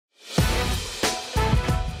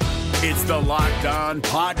It's the Locked On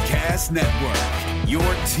Podcast Network, your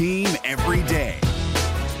team every day.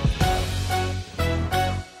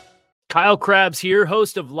 Kyle Krabs here,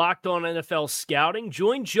 host of Locked On NFL Scouting.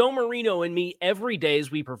 Join Joe Marino and me every day as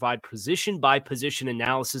we provide position-by-position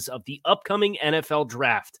analysis of the upcoming NFL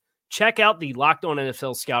Draft. Check out the Locked On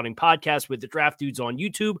NFL Scouting podcast with the Draft Dudes on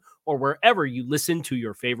YouTube or wherever you listen to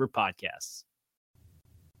your favorite podcasts.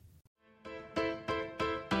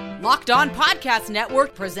 Locked On Podcast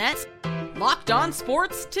Network presents Locked On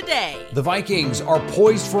Sports Today. The Vikings are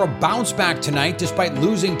poised for a bounce back tonight despite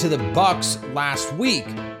losing to the Bucs last week.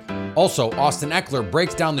 Also, Austin Eckler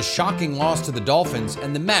breaks down the shocking loss to the Dolphins,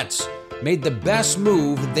 and the Mets made the best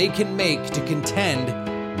move they can make to contend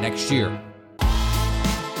next year.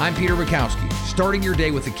 I'm Peter Bukowski, starting your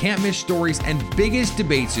day with the can't-miss stories and biggest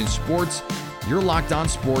debates in sports. You're Locked On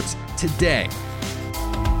Sports Today.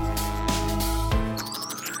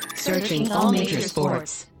 Searching all major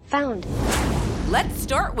sports. Found. Let's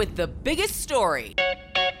start with the biggest story.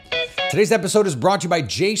 Today's episode is brought to you by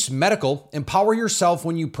Jace Medical. Empower yourself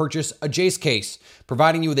when you purchase a Jace case,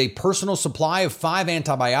 providing you with a personal supply of 5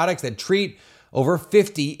 antibiotics that treat over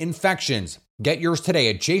 50 infections. Get yours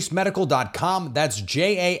today at jasemedical.com. That's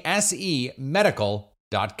JASE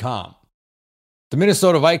medical.com. The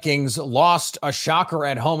Minnesota Vikings lost a shocker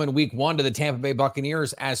at home in week 1 to the Tampa Bay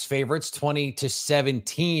Buccaneers as favorites,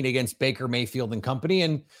 20-17 against Baker Mayfield and company.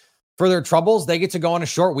 And for their troubles, they get to go on a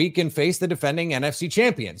short week and face the defending NFC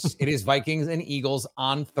champions. It is Vikings and Eagles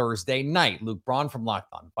on Thursday night. Luke Braun from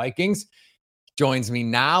Locked On Vikings joins me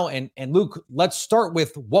now. And Luke, let's start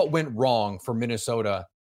with what went wrong for Minnesota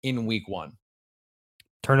in week 1.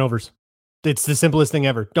 Turnovers. It's the simplest thing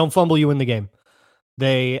ever. Don't fumble, you win the game.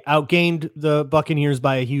 They outgained the Buccaneers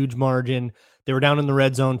by a huge margin. They were down in the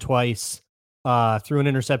red zone twice, threw an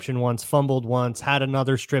interception once, fumbled once, had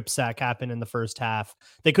another strip sack happen in the first half.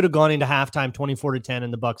 They could have gone into halftime 24-10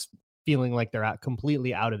 and the Bucs feeling like they're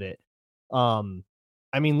completely out of it. I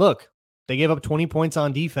mean, look, they gave up 20 points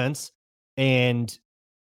on defense and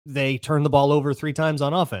they turned the ball over 3 times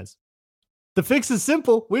on offense. The fix is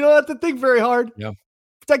simple. We don't have to think very hard. Yeah.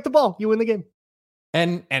 Protect the ball. You win the game.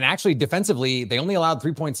 And actually, defensively, they only allowed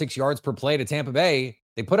 3.6 yards per play to Tampa Bay.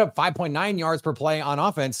 They put up 5.9 yards per play on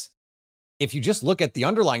offense. If you just look at the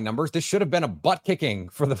underlying numbers, this should have been a butt kicking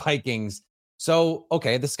for the Vikings. So,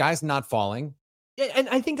 okay, the sky's not falling. And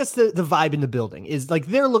I think that's the vibe in the building is like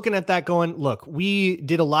they're looking at that going, look, we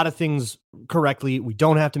did a lot of things correctly. We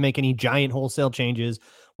don't have to make any giant wholesale changes.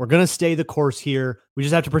 We're going to stay the course here. We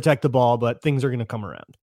just have to protect the ball, but things are going to come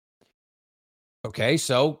around. Okay,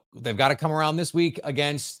 so they've got to come around this week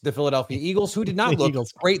against the Philadelphia Eagles, who did not look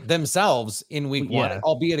great themselves in week 1,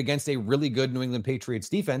 albeit against a really good New England Patriots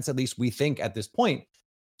defense, at least we think at this point.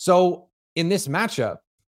 So in this matchup,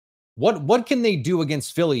 what can they do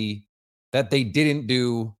against Philly that they didn't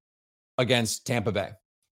do against Tampa Bay?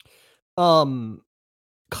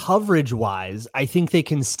 Coverage-wise, I think they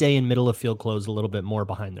can stay in middle of field close a little bit more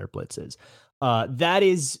behind their blitzes. That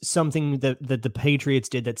is something that the Patriots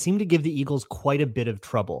did that seemed to give the Eagles quite a bit of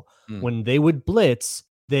trouble. When they would blitz,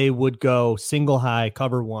 they would go single high,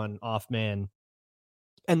 cover 1, off man.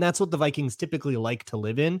 And that's what the Vikings typically like to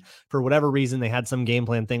live in. For whatever reason, they had some game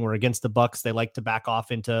plan thing where against the Bucs, they like to back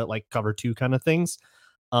off into like cover 2 kind of things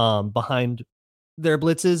behind their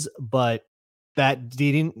blitzes. But that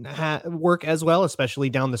didn't work as well,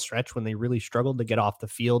 especially down the stretch when they really struggled to get off the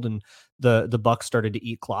field and the Bucs started to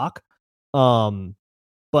eat clock.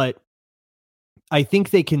 But I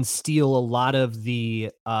think they can steal a lot of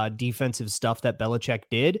the defensive stuff that Belichick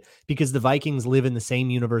did because the Vikings live in the same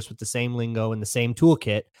universe with the same lingo and the same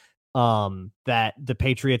toolkit that the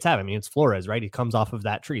Patriots have. I mean, it's Flores, right? He comes off of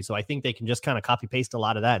that tree. So I think they can just kind of copy paste a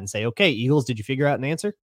lot of that and say, okay, Eagles, did you figure out an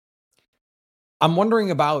answer? I'm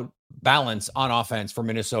wondering about balance on offense for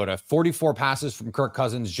Minnesota. 44 passes from Kirk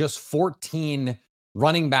Cousins, just 14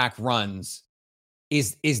 running back runs.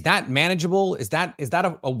 Is that manageable? Is that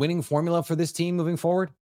a winning formula for this team moving forward?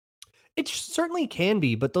 It certainly can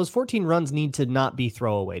be, but those 14 runs need to not be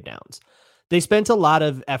throwaway downs. They spent a lot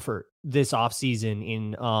of effort this offseason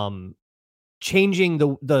in changing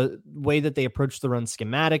the way that they approached the run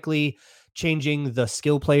schematically, changing the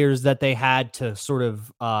skill players that they had to sort of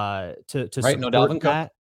to right, no Dalvin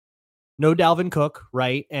Cook. No Dalvin Cook,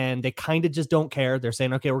 right? And they kind of just don't care. They're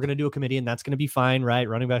saying, okay, we're going to do a committee and that's going to be fine, right?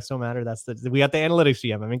 Running backs don't matter. We got the analytics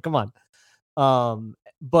GM. I mean, come on.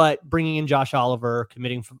 But bringing in Josh Oliver,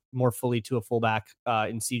 committing more fully to a fullback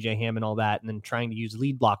in CJ Ham and all that, and then trying to use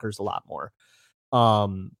lead blockers a lot more.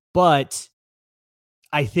 But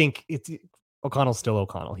I think O'Connell's still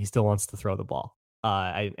O'Connell. He still wants to throw the ball.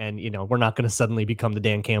 We're not going to suddenly become the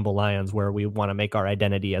Dan Campbell Lions where we want to make our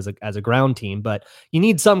identity as a ground team, but you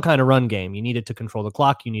need some kind of run game. You need it to control the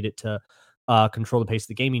clock. You need it to control the pace of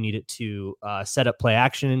the game. You need it to set up play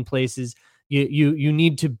action in places. You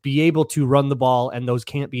need to be able to run the ball, and those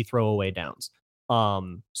can't be throwaway downs.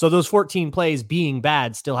 So those 14 plays being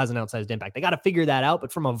bad still has an outsized impact. They got to figure that out,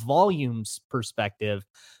 but from a volumes perspective,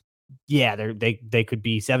 yeah, they could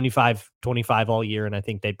be 75-25 all year, and I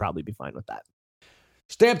think they'd probably be fine with that.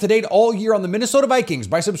 Stay up to date all year on the Minnesota Vikings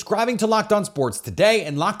by subscribing to Locked On Sports today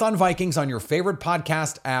and Locked On Vikings on your favorite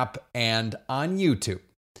podcast app and on YouTube.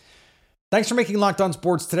 Thanks for making Locked On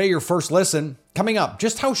Sports today your first listen. Coming up,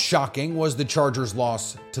 just how shocking was the Chargers'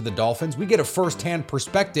 loss to the Dolphins? We get a first-hand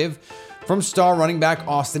perspective from star running back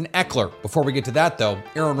Austin Eckler. Before we get to that, though,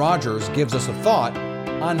 Aaron Rodgers gives us a thought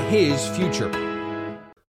on his future.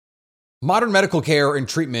 Modern medical care and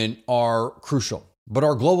treatment are crucial, but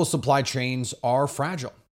our global supply chains are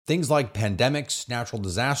fragile. Things like pandemics, natural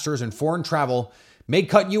disasters, and foreign travel may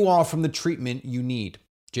cut you off from the treatment you need.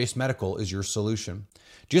 Jace Medical is your solution.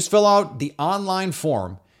 Just fill out the online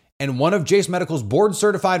form, and one of Jace Medical's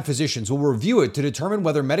board-certified physicians will review it to determine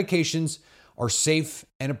whether medications are safe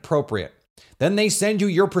and appropriate. Then they send you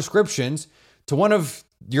your prescriptions to one of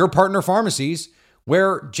your partner pharmacies,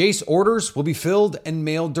 where Jace orders will be filled and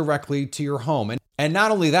mailed directly to your home. And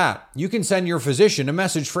not only that, you can send your physician a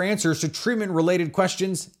message for answers to treatment-related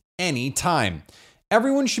questions anytime.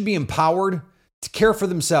 Everyone should be empowered to care for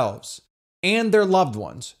themselves and their loved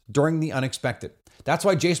ones during the unexpected. That's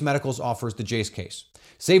why Jace Medicals offers the Jace Case.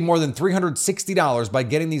 Save more than $360 by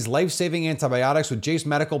getting these life-saving antibiotics with Jace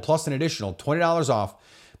Medical plus an additional $20 off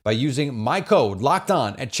by using my code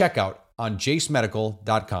LOCKEDON at checkout on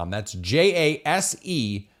JaceMedical.com. That's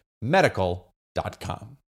JASE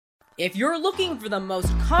Medical.com. If you're looking for the most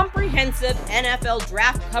comprehensive NFL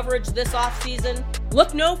draft coverage this offseason,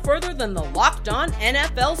 look no further than the Locked On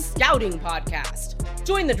NFL Scouting Podcast.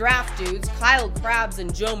 Join the draft dudes, Kyle Krabs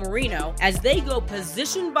and Joe Marino, as they go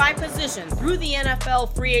position by position through the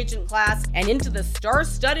NFL free agent class and into the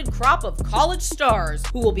star-studded crop of college stars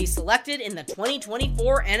who will be selected in the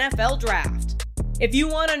 2024 NFL Draft. If you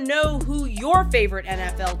want to know who your favorite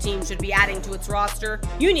NFL team should be adding to its roster,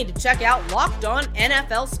 you need to check out Locked On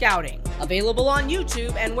NFL Scouting, available on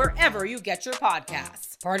YouTube and wherever you get your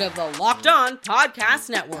podcasts. Part of the Locked On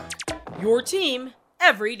Podcast Network, your team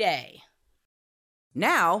every day.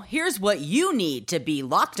 Now, here's what you need to be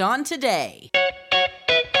locked on today.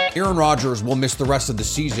 Aaron Rodgers will miss the rest of the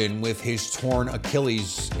season with his torn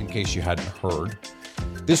Achilles, in case you hadn't heard.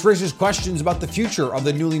 This raises questions about the future of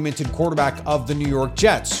the newly minted quarterback of the New York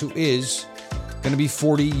Jets, who is going to be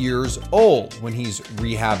 40 years old when he's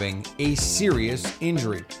rehabbing a serious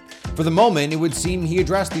injury. For the moment, it would seem he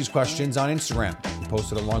addressed these questions on Instagram. He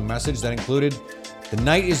posted a long message that included, "The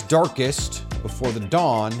night is darkest before the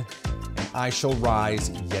dawn, and I shall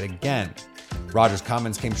rise yet again." Rodgers'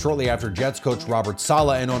 comments came shortly after Jets coach Robert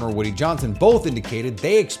Saleh and owner Woody Johnson both indicated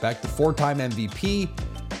they expect the four-time MVP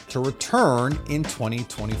to return in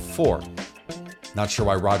 2024. Not sure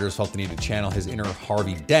why Rodgers felt the need to channel his inner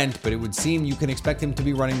Harvey Dent, but it would seem you can expect him to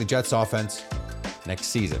be running the Jets offense next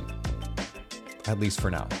season. At least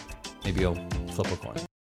for now. Maybe he'll flip a coin.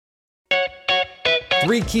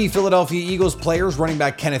 Three key Philadelphia Eagles players, running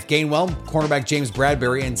back Kenneth Gainwell, cornerback James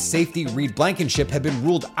Bradbury, and safety Reed Blankenship have been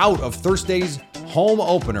ruled out of Thursday's home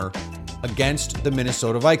opener against the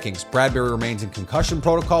Minnesota Vikings. Bradbury remains in concussion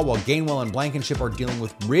protocol, while Gainwell and Blankenship are dealing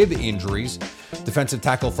with rib injuries. Defensive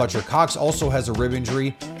tackle Fletcher Cox also has a rib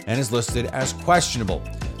injury and is listed as questionable.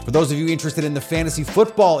 For those of you interested in the fantasy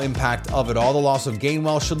football impact of it all, the loss of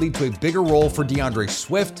Gainwell should lead to a bigger role for DeAndre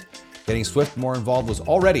Swift. Getting Swift more involved was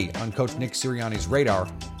already on Coach Nick Sirianni's radar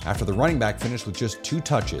after the running back finished with just 2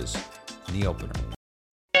 touches in the opener.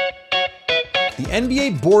 The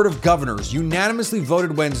NBA Board of Governors unanimously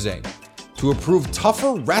voted Wednesday to approve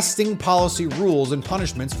tougher resting policy rules and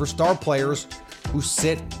punishments for star players who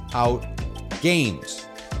sit out games.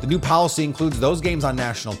 The new policy includes those games on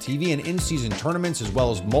national TV and in-season tournaments, as well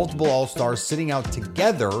as multiple All-Stars sitting out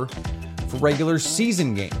together for regular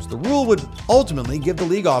season games. The rule would ultimately give the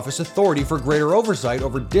league office authority for greater oversight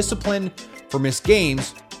over discipline for missed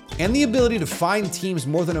games and the ability to fine teams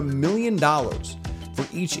more than $1 million for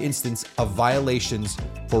each instance of violations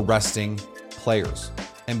for resting players.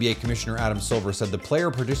 NBA Commissioner Adam Silver said the player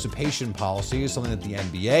participation policy is something that the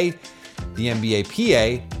NBA, the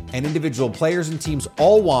NBAPA, and individual players and teams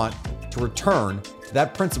all want to return to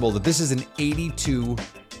that principle that this is an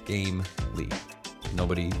 82-game league.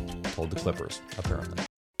 Nobody told the Clippers, apparently.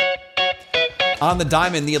 On the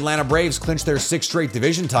diamond, the Atlanta Braves clinched their 6th straight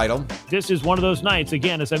division title. This is one of those nights,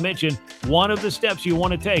 again, as I mentioned, one of the steps you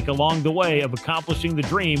want to take along the way of accomplishing the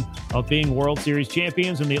dream of being World Series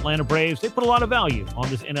champions. And the Atlanta Braves, they put a lot of value on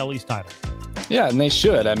this NL East title. Yeah, and they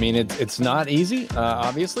should. I mean, it's not easy,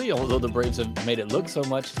 obviously, although the Braves have made it look so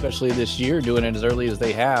much, especially this year, doing it as early as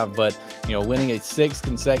they have. But, winning a 6th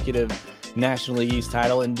consecutive National League East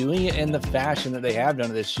title and doing it in the fashion that they have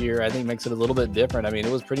done it this year, I think makes it a little bit different. I mean,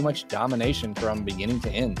 it was pretty much domination from beginning to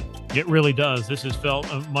end. It really does. This has felt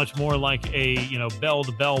much more like a, bell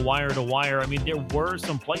to bell, wire to wire. I mean, there were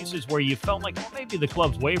some places where you felt like, well, maybe the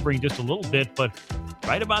club's wavering just a little bit, but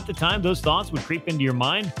right about the time those thoughts would creep into your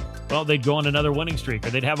mind, well, they'd go on another winning streak,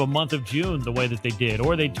 or they'd have a month of June the way that they did,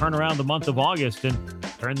 or they'd turn around the month of August and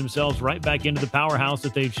turn themselves right back into the powerhouse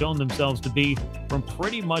that they've shown themselves to be from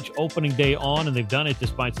pretty much opening day on. And they've done it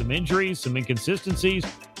despite some injuries, some inconsistencies,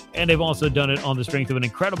 and they've also done it on the strength of an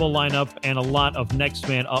incredible lineup and a lot of next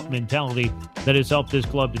man up mentality that has helped this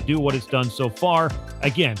club to do what it's done so far,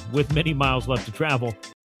 again, with many miles left to travel.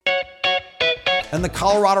 And the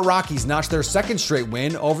Colorado Rockies notched their 2nd straight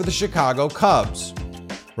win over the Chicago Cubs.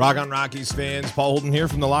 Rock on Rockies fans, Paul Holden here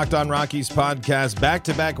from the Locked on Rockies podcast.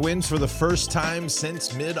 Back-to-back wins for the first time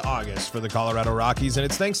since mid-August for the Colorado Rockies, and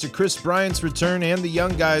it's thanks to Chris Bryant's return and the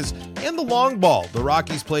young guys and the long ball. The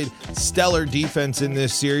Rockies played stellar defense in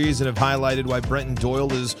this series and have highlighted why Brenton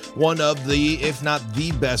Doyle is one of the, if not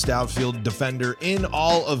the best outfield defender in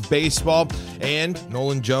all of baseball. And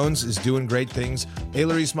Nolan Jones is doing great things.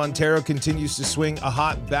 Eleris Montero continues to swing a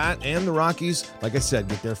hot bat, and the Rockies, like I said,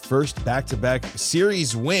 get their first back-to-back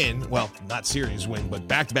series win. Well, not series win, but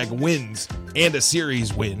back-to-back wins and a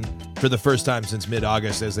series win for the first time since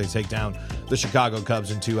mid-August as they take down the Chicago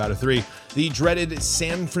Cubs in 2 out of 3. The dreaded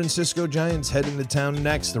San Francisco Giants head into town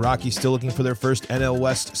next. The Rockies still looking for their first NL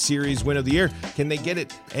West Series win of the year. Can they get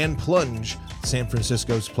it and plunge San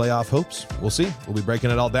Francisco's playoff hopes? We'll see. We'll be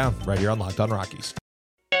breaking it all down right here on Locked on Rockies.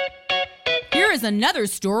 Here is another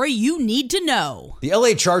story you need to know. The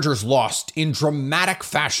LA Chargers lost in dramatic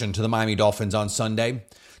fashion to the Miami Dolphins on Sunday.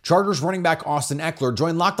 Chargers running back Austin Eckler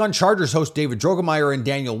joined Locked on Chargers host David Drogemeyer and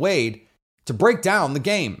Daniel Wade to break down the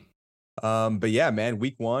game. But yeah, man,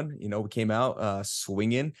 week 1, we came out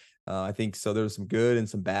swinging. I think so. There was some good and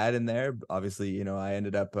some bad in there. Obviously, I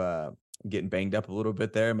ended up getting banged up a little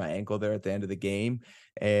bit there, my ankle there at the end of the game.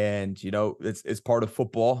 And, it's part of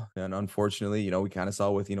football. And unfortunately, we kind of saw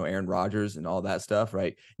with, Aaron Rodgers and all that stuff,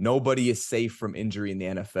 right? Nobody is safe from injury in the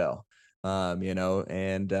NFL,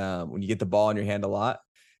 when you get the ball in your hand a lot,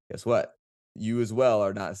 guess what? You as well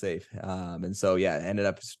are not safe. And so, yeah, it ended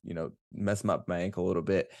up, messing up my ankle a little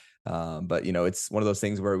bit. But, it's one of those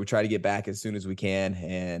things where we try to get back as soon as we can.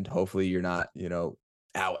 And hopefully you're not,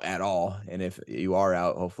 out at all. And if you are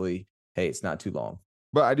out, hopefully, hey, it's not too long.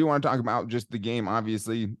 But I do want to talk about just the game,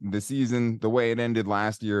 obviously, the season, the way it ended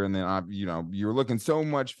last year. And then, you're looking so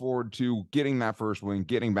much forward to getting that first win,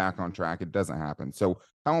 getting back on track. It doesn't happen. So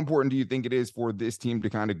how important do you think it is for this team to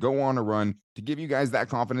kind of go on a run to give you guys that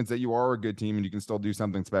confidence that you are a good team and you can still do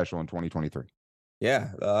something special in 2023? Yeah.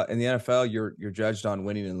 In the NFL, you're judged on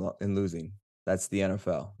winning and losing. That's the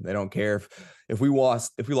NFL. They don't care if we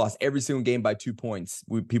lost every single game by 2 points,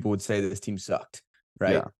 people would say that this team sucked.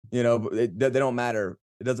 Right. Yeah. They don't matter.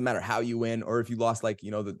 It doesn't matter how you win, or if you lost, like,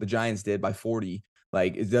 the Giants did by 40,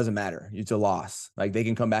 like, it doesn't matter. It's a loss. Like, they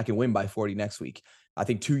can come back and win by 40 next week. I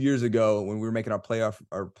think 2 years ago when we were making our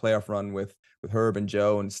playoff run with Herb and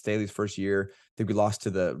Joe and Staley's first year, I think we lost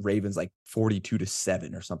to the Ravens like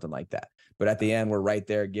 42-7 or something like that. But at the end, we're right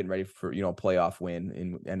there getting ready for, a playoff win,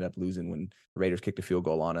 and ended up losing when the Raiders kicked a field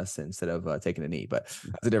goal on us instead of taking a knee. But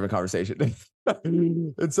that's a different conversation.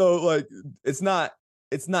 And so, like, it's not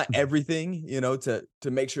everything,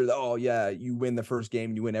 to make sure that, oh yeah, you win the first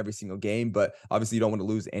game, you win every single game, but obviously you don't want to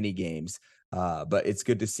lose any games. But it's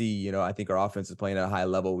good to see, I think our offense is playing at a high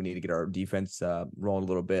level. We need to get our defense rolling a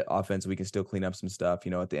little bit. Offense, we can still clean up some stuff.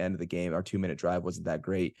 At the end of the game, our 2-minute drive wasn't that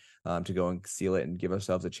great to go and seal it and give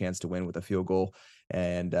ourselves a chance to win with a field goal.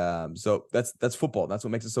 And so that's football. That's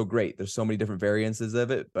what makes it so great. There's so many different variances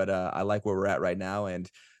of it, but I like where we're at right now.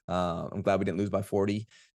 And I'm glad we didn't lose by 40.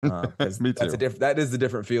 Me too. That is a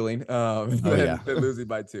different feeling than losing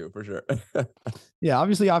by 2 for sure. Yeah,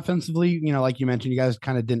 obviously offensively, like you mentioned, you guys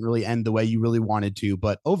kind of didn't really end the way you really wanted to,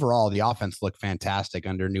 but overall the offense looked fantastic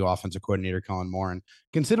under new offensive coordinator Kellen Moore. And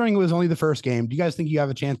considering it was only the first game, do you guys think you have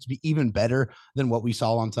a chance to be even better than what we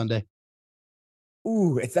saw on Sunday?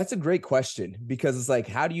 Ooh, that's a great question, because it's like,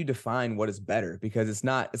 how do you define what is better? Because it's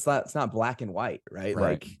not black and white, right?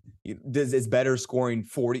 Like, is better scoring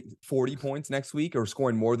 40 points next week, or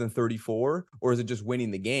scoring more than 34, or is it just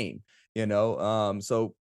winning the game?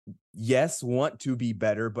 So yes, want to be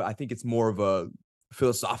better, but I think it's more of a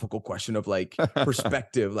philosophical question of like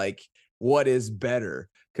perspective, like what is better?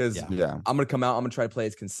 Because I'm going to come out, I'm going to try to play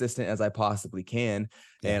as consistent as I possibly can.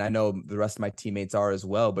 And I know the rest of my teammates are as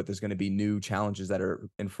well, but there's going to be new challenges that are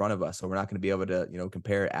in front of us. So we're not going to be able to,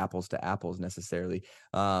 compare apples to apples necessarily.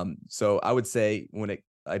 So I would say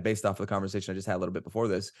based off of the conversation I just had a little bit before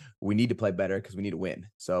this, we need to play better because we need to win.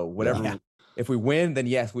 So whatever, if we win, then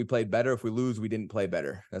yes, we played better. If we lose, we didn't play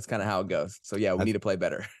better. That's kind of how it goes. So we need to play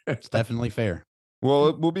better. It's definitely fair.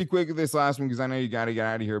 Well, we'll be quick with this last one because I know you got to get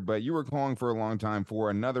out of here, but you were calling for a long time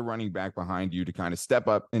for another running back behind you to kind of step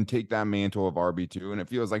up and take that mantle of RB2. And it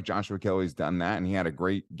feels like Joshua Kelly's done that, and he had a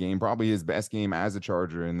great game, probably his best game as a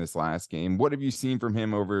Charger in this last game. What have you seen from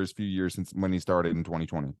him over his few years since when he started in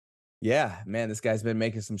 2020? Yeah, man, this guy's been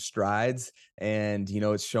making some strides, and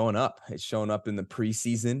it's showing up. It's showing up in the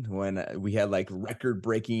preseason when we had like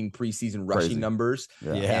record-breaking preseason rushing numbers.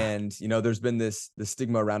 And there's been the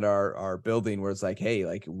stigma around our building where it's like, hey,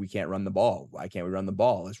 like we can't run the ball. Why can't we run the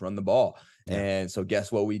ball? Let's run the ball. And so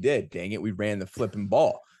guess what we did? Dang it, we ran the flipping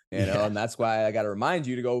ball. And that's why I got to remind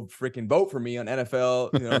you to go freaking vote for me on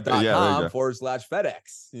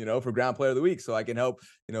NFL.com/FedEx, for ground player of the week, so I can help,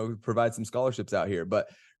 provide some scholarships out here. But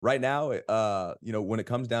right now, when it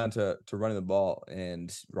comes down to running the ball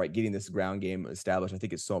and getting this ground game established, I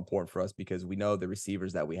think it's so important for us because we know the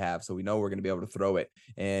receivers that we have. So we know we're going to be able to throw it.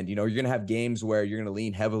 And, you're going to have games where you're going to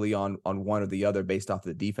lean heavily on one or the other based off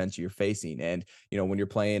the defense you're facing. And, when you're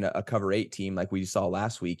playing a cover 8 team like we saw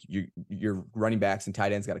last week, your running backs and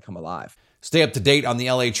tight ends got to come alive. Stay up to date on the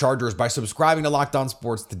LA Chargers by subscribing to Locked On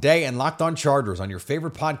Sports today and Locked On Chargers on your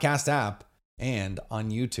favorite podcast app and on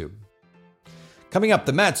YouTube. Coming up,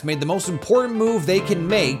 the Mets made the most important move they can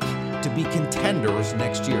make to be contenders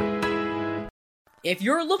next year. If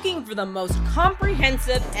you're looking for the most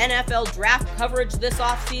comprehensive NFL draft coverage this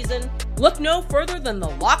offseason, look no further than the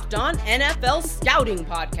Locked On NFL Scouting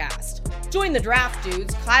Podcast. Join the draft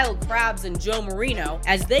dudes, Kyle Krabs and Joe Marino,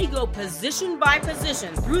 as they go position by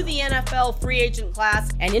position through the NFL free agent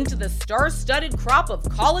class and into the star-studded crop of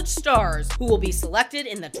college stars who will be selected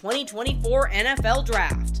in the 2024 NFL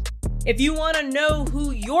Draft. If you want to know who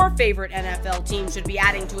your favorite NFL team should be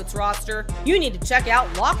adding to its roster, you need to check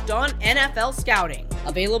out Locked On NFL Scouting,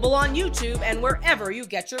 available on YouTube and wherever you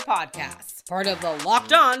get your podcasts. Part of the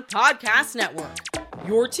Locked On Podcast Network,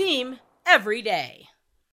 your team every day.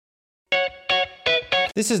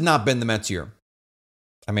 This has not been the Mets' year.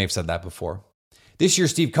 I may have said that before. This year,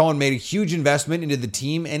 Steve Cohen made a huge investment into the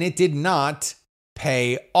team, and it did not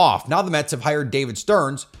pay off. Now the Mets have hired David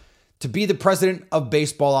Stearns to be the president of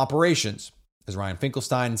baseball operations. As Ryan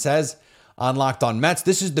Finkelstein says on Locked On Mets,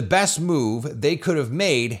 this is the best move they could have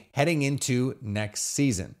made heading into next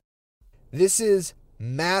season. This is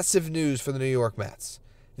massive news for the New York Mets.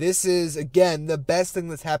 This is, again, the best thing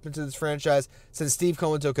that's happened to this franchise since Steve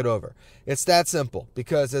Cohen took it over. It's that simple,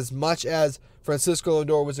 because as much as Francisco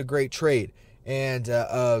Lindor was a great trade and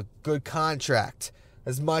a good contract,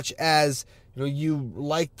 as much as you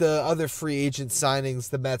like the other free agent signings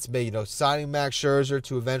the Mets made, signing Max Scherzer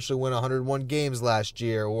to eventually win 101 games last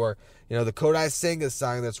year, or, the Kodai Senga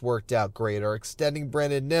signing that's worked out great, or extending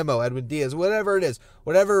Brandon Nimmo, Edwin Diaz, whatever it is,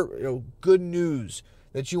 whatever, good news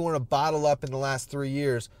that you want to bottle up in the last 3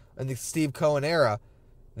 years in the Steve Cohen era,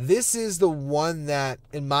 this is the one that,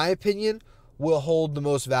 in my opinion, will hold the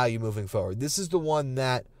most value moving forward. This is the one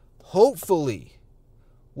that hopefully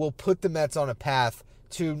will put the Mets on a path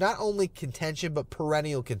to not only contention, but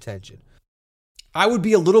perennial contention. I would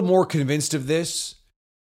be a little more convinced of this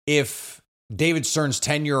if David Stern's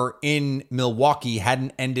tenure in Milwaukee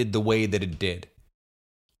hadn't ended the way that it did.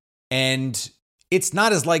 And it's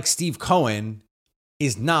not as like Steve Cohen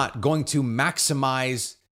is not going to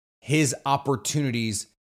maximize his opportunities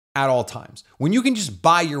at all times. When you can just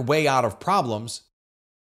buy your way out of problems,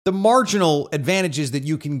 the marginal advantages that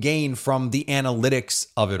you can gain from the analytics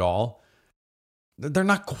of it all, they're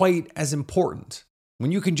not quite as important.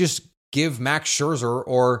 When you can just give Max Scherzer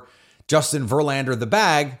or Justin Verlander the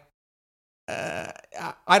bag,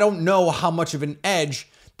 I don't know how much of an edge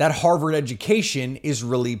that Harvard education is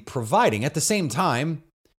really providing. At the same time,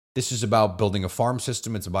 this is about building a farm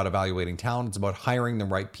system. It's about evaluating talent. It's about hiring the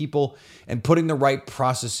right people and putting the right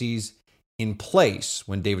processes in place.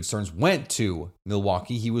 When David Stearns went to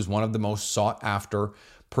Milwaukee, he was one of the most sought after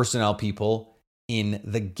personnel people in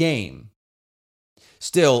the game.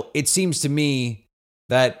 Still, it seems to me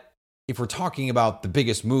that if we're talking about the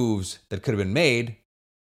biggest moves that could have been made,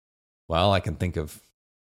 well, I can think of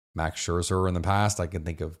Max Scherzer in the past. I can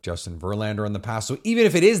think of Justin Verlander in the past. So even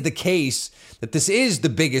if it is the case that this is the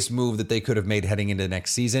biggest move that they could have made heading into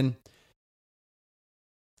next season,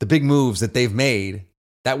 the big moves that they've made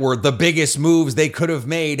that were the biggest moves they could have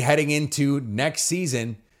made heading into next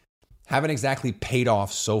season haven't exactly paid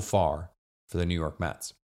off so far for the New York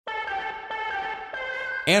Mets.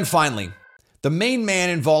 And finally, the main man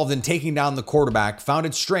involved in taking down the quarterback found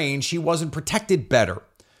it strange he wasn't protected better.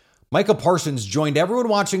 Micah Parsons joined everyone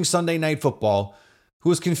watching Sunday Night Football who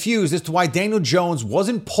was confused as to why Daniel Jones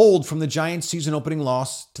wasn't pulled from the Giants' season-opening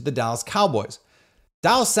loss to the Dallas Cowboys.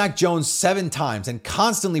 Dallas sacked Jones 7 times and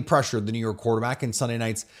constantly pressured the New York quarterback in Sunday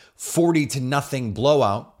night's 40-0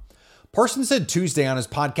 blowout. Parsons said Tuesday on his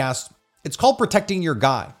podcast, "It's called protecting your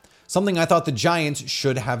guy, something I thought the Giants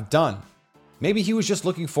should have done." Maybe he was just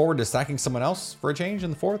looking forward to sacking someone else for a change in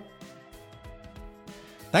the fourth.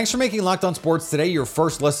 Thanks for making Locked On Sports today your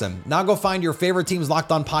first listen. Now go find your favorite team's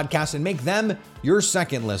Locked On podcast and make them your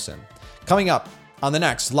second listen. Coming up on the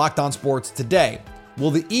next Locked On Sports Today, will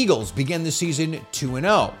the Eagles begin the season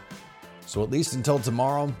 2-0? So at least until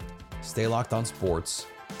tomorrow, stay locked on sports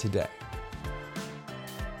today.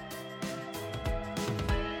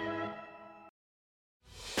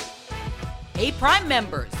 Hey, Prime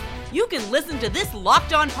members, you can listen to this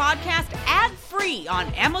Locked On podcast ad-free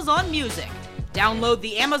on Amazon Music. Download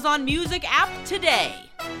the Amazon Music app today.